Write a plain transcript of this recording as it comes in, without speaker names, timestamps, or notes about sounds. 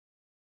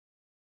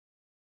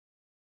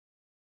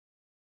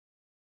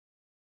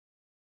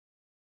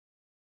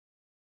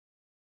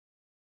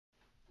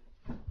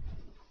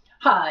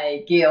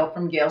Hi, Gail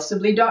from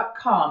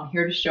GailSibley.com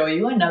here to show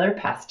you another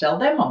pastel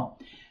demo.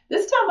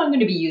 This time I'm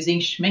going to be using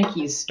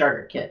Schmincke's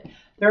starter kit.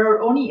 There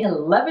are only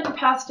 11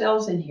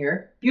 pastels in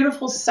here,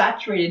 beautiful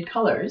saturated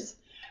colors,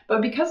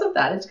 but because of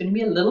that it's going to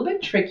be a little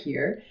bit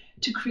trickier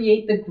to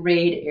create the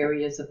grayed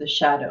areas of the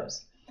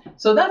shadows.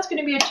 So that's going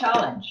to be a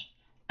challenge,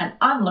 and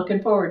I'm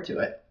looking forward to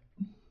it.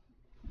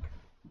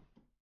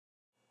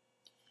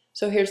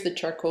 So here's the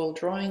charcoal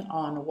drawing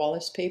on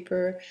Wallace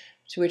paper,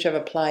 to which I've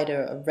applied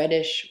a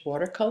reddish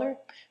watercolor.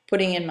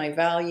 Putting in my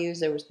values,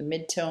 there was the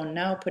mid-tone,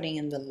 now putting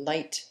in the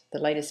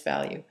lightest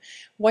value.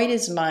 White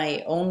is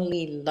my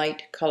only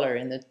light color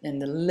in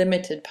the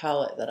limited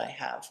palette that I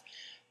have.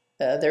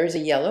 There is a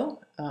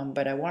yellow,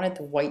 but I wanted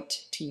the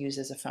white to use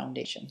as a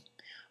foundation.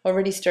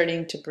 Already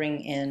starting to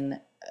bring in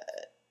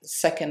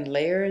second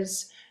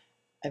layers.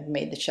 I've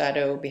made the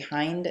shadow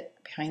behind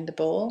the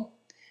bowl,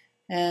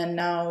 and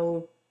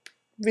now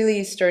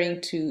really starting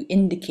to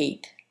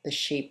indicate the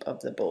shape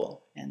of the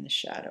bowl and the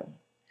shadow.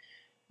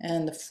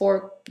 And the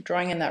fork,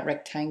 drawing in that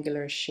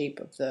rectangular shape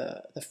of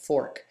the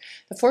fork.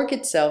 The fork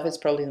itself is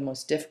probably the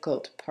most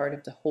difficult part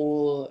of the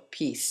whole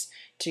piece,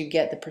 to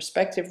get the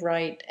perspective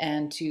right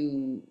and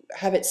to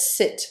have it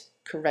sit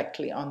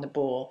correctly on the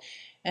bowl.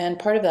 And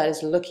part of that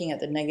is looking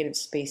at the negative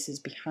spaces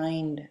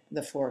behind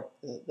the fork,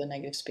 the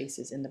negative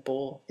spaces in the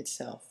bowl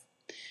itself.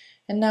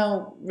 And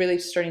now really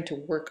starting to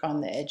work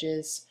on the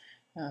edges.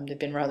 They've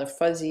been rather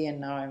fuzzy, and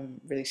now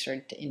I'm really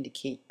starting to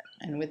indicate.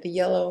 And with the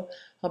yellow,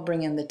 I'll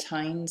bring in the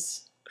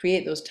tines,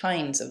 create those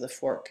tines of the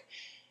fork.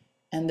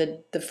 And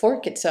the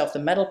fork itself, the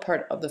metal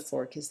part of the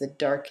fork, is the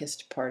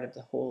darkest part of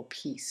the whole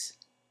piece.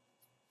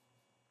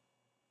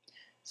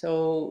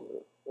 So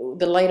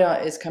the light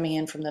is coming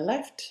in from the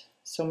left,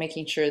 so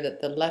making sure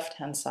that the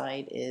left-hand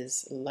side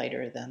is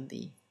lighter than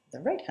the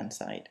right-hand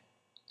side.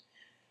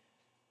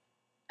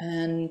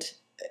 And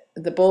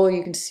the bowl,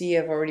 you can see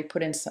I've already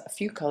put in a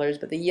few colors,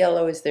 but the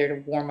yellow is there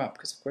to warm up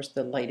because of course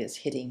the light is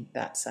hitting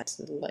that side,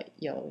 so the light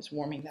yellow is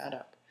warming that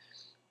up.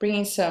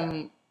 Bringing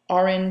some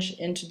orange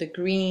into the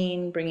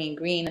green, bringing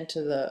green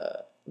into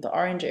the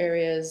orange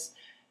areas.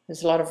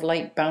 There's a lot of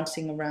light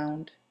bouncing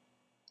around,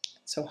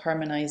 so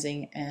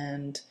harmonizing.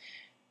 And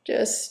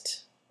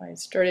just, I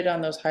started on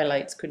those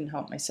highlights, couldn't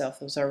help myself.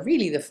 Those are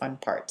really the fun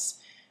parts,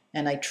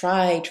 and I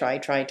try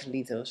to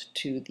leave those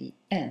to the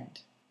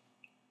end.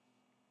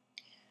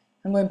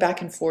 I'm going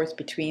back and forth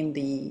between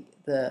the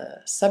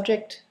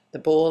subject, the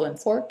bowl and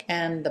fork,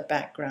 and the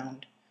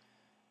background.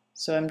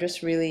 So I'm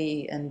just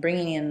really, and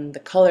bringing in the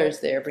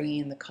colors there, bringing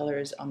in the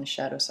colors on the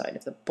shadow side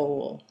of the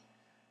bowl.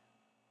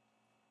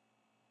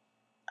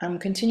 I'm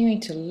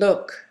continuing to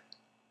look,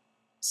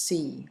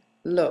 see,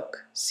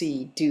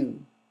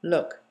 do,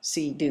 look,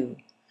 see, do.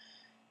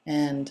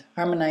 And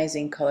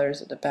harmonizing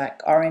colors at the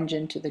back, orange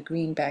into the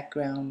green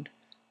background.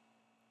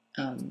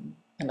 And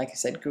like I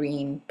said,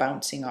 green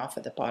bouncing off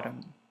at the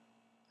bottom.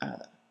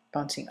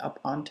 Bouncing up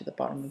onto the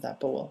bottom of that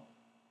bowl.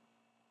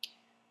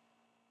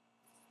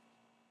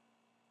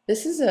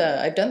 This is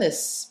I've done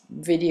this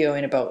video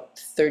in about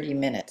 30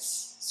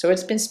 minutes, so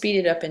it's been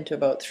speeded up into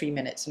about 3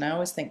 minutes, and I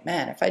always think,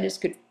 man, if I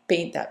just could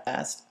paint that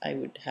fast, I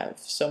would have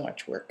so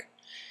much work.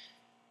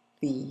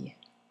 The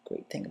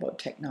great thing about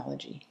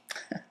technology.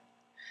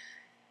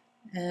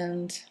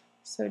 And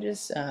so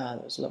just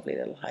those lovely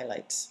little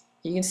highlights.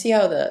 You can see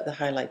how the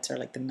highlights are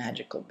like the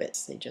magical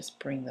bits. They just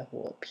bring the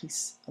whole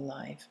piece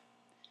alive.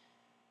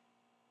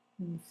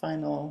 And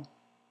final,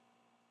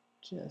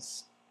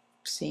 just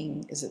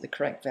seeing, is it the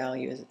correct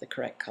value, is it the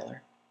correct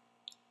color?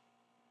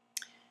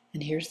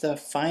 And here's the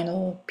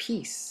final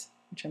piece,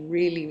 which I'm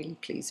really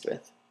pleased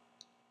with.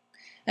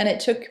 And it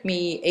took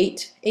me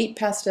eight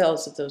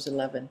pastels of those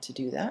 11 to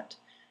do that.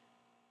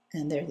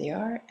 And there they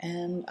are.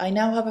 And I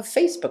now have a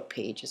Facebook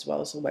page as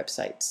well as a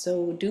website,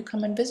 so do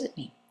come and visit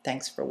me.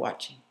 Thanks for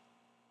watching.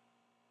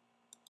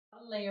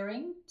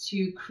 Layering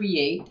to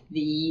create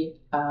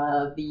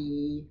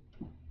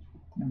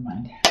never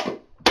mind.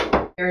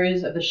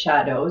 Areas of the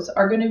shadows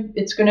are gonna,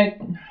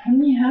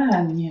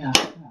 yeah.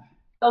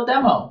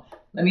 Demo.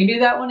 Let me do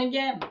that one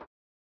again.